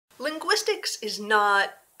Linguistics is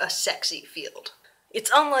not a sexy field.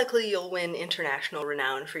 It's unlikely you'll win international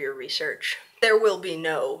renown for your research. There will be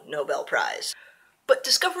no Nobel Prize. But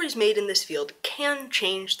discoveries made in this field can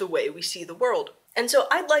change the way we see the world. And so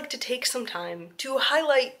I'd like to take some time to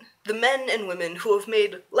highlight the men and women who have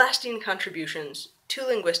made lasting contributions to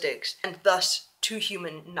linguistics and thus to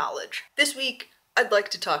human knowledge. This week, I'd like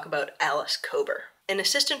to talk about Alice Kober, an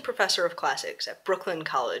assistant professor of classics at Brooklyn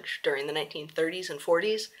College during the 1930s and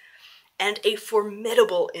 40s, and a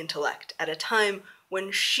formidable intellect at a time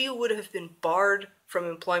when she would have been barred from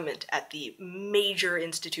employment at the major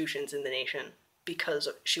institutions in the nation because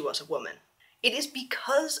she was a woman. It is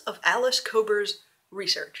because of Alice Kober's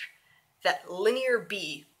research that linear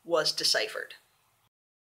B was deciphered.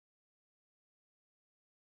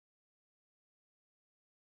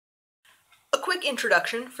 A quick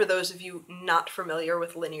introduction for those of you not familiar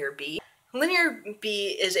with linear B. Linear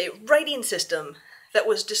B is a writing system that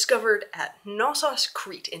was discovered at Knossos,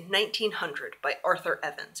 Crete in 1900 by Arthur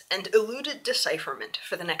Evans and eluded decipherment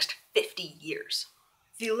for the next 50 years.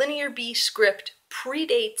 The Linear B script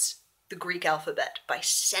predates the Greek alphabet by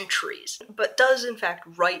centuries, but does in fact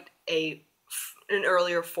write an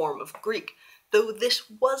earlier form of Greek, though this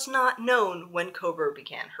was not known when Kober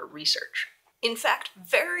began her research. In fact,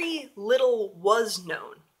 very little was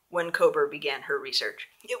known when Kober began her research.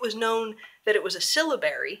 It was known that it was a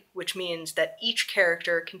syllabary, which means that each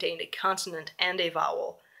character contained a consonant and a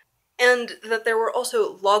vowel, and that there were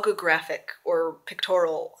also logographic or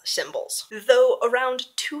pictorial symbols. Though around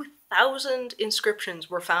 2,000 inscriptions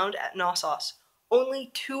were found at Knossos,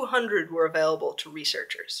 only 200 were available to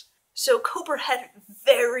researchers. So Kober had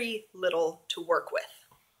very little to work with.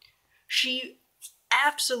 She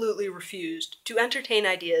absolutely refused to entertain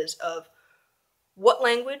ideas of what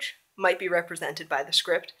language might be represented by the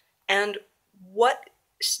script and what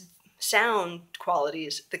sound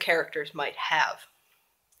qualities the characters might have.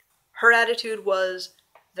 Her attitude was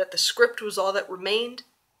that the script was all that remained,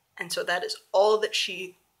 and so that is all that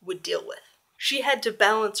she would deal with. She had to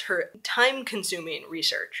balance her time-consuming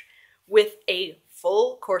research with a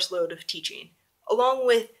full course load of teaching, along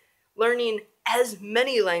with learning as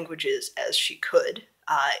many languages as she could,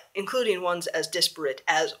 including ones as disparate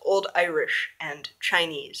as Old Irish and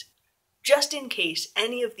Chinese, just in case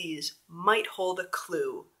any of these might hold a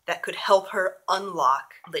clue that could help her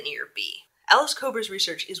unlock Linear B. Alice Kober's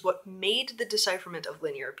research is what made the decipherment of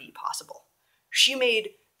Linear B possible. She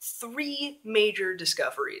made 3 major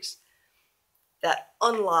discoveries that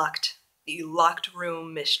unlocked the locked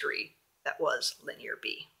room mystery that was Linear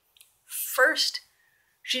B. First,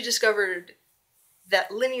 she discovered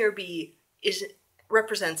that Linear B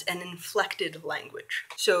represents an inflected language.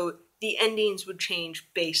 So the endings would change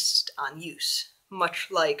based on use, much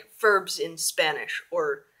like verbs in Spanish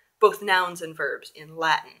or both nouns and verbs in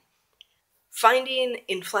Latin. Finding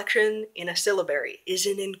inflection in a syllabary is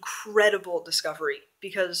an incredible discovery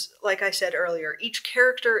because, like I said earlier, each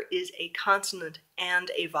character is a consonant and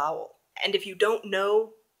a vowel. And if you don't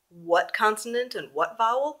know what consonant and what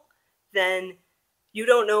vowel, then you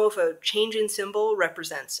don't know if a change in symbol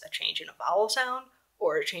represents a change in a vowel sound,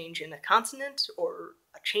 or a change in a consonant, or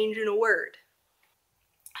a change in a word.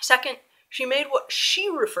 Second, she made what she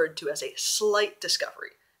referred to as a slight discovery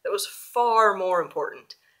that was far more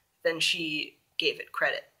important than she gave it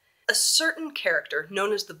credit. A certain character,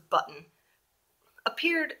 known as the button,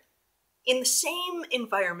 appeared in the same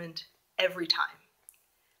environment every time,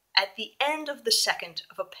 at the end of the second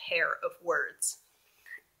of a pair of words.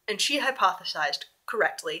 And she hypothesized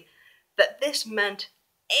correctly that this meant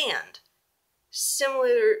and,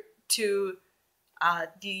 similar to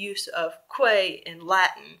the use of que in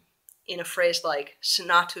Latin in a phrase like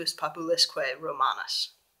senatus populisque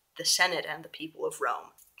Romanus, the Senate and the people of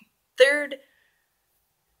Rome. Third,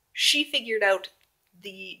 she figured out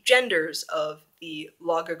the genders of the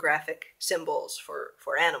logographic symbols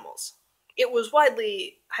for animals. It was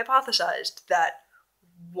widely hypothesized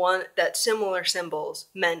that similar symbols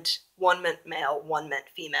meant one meant male, one meant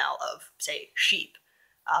female of, say, sheep.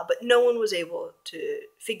 But no one was able to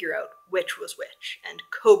figure out which was which, and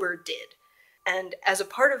Kober did. And as a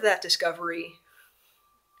part of that discovery,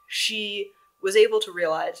 she was able to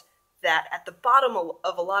realize that at the bottom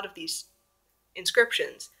of a lot of these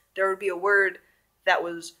inscriptions, there would be a word that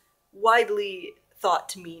was widely thought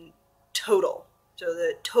to mean total, so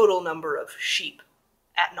the total number of sheep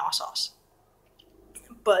at Knossos.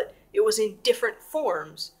 But it was in different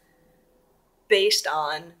forms based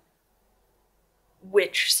on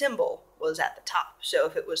which symbol was at the top. So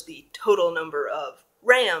if it was the total number of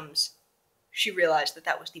rams, she realized that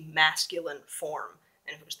that was the masculine form,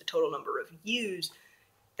 and if it was the total number of ewes,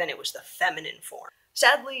 then it was the feminine form.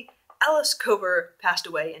 Sadly, Alice Cover passed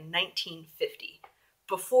away in 1950,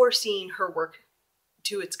 before seeing her work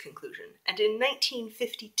to its conclusion. And in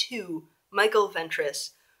 1952, Michael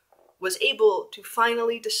Ventris was able to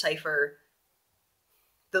finally decipher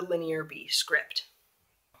the Linear B script.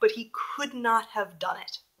 But he could not have done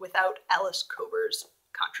it without Alice Cover's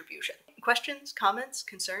contribution. Questions, comments,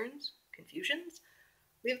 concerns, confusions?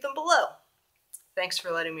 Leave them below. Thanks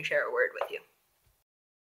for letting me share a word with you.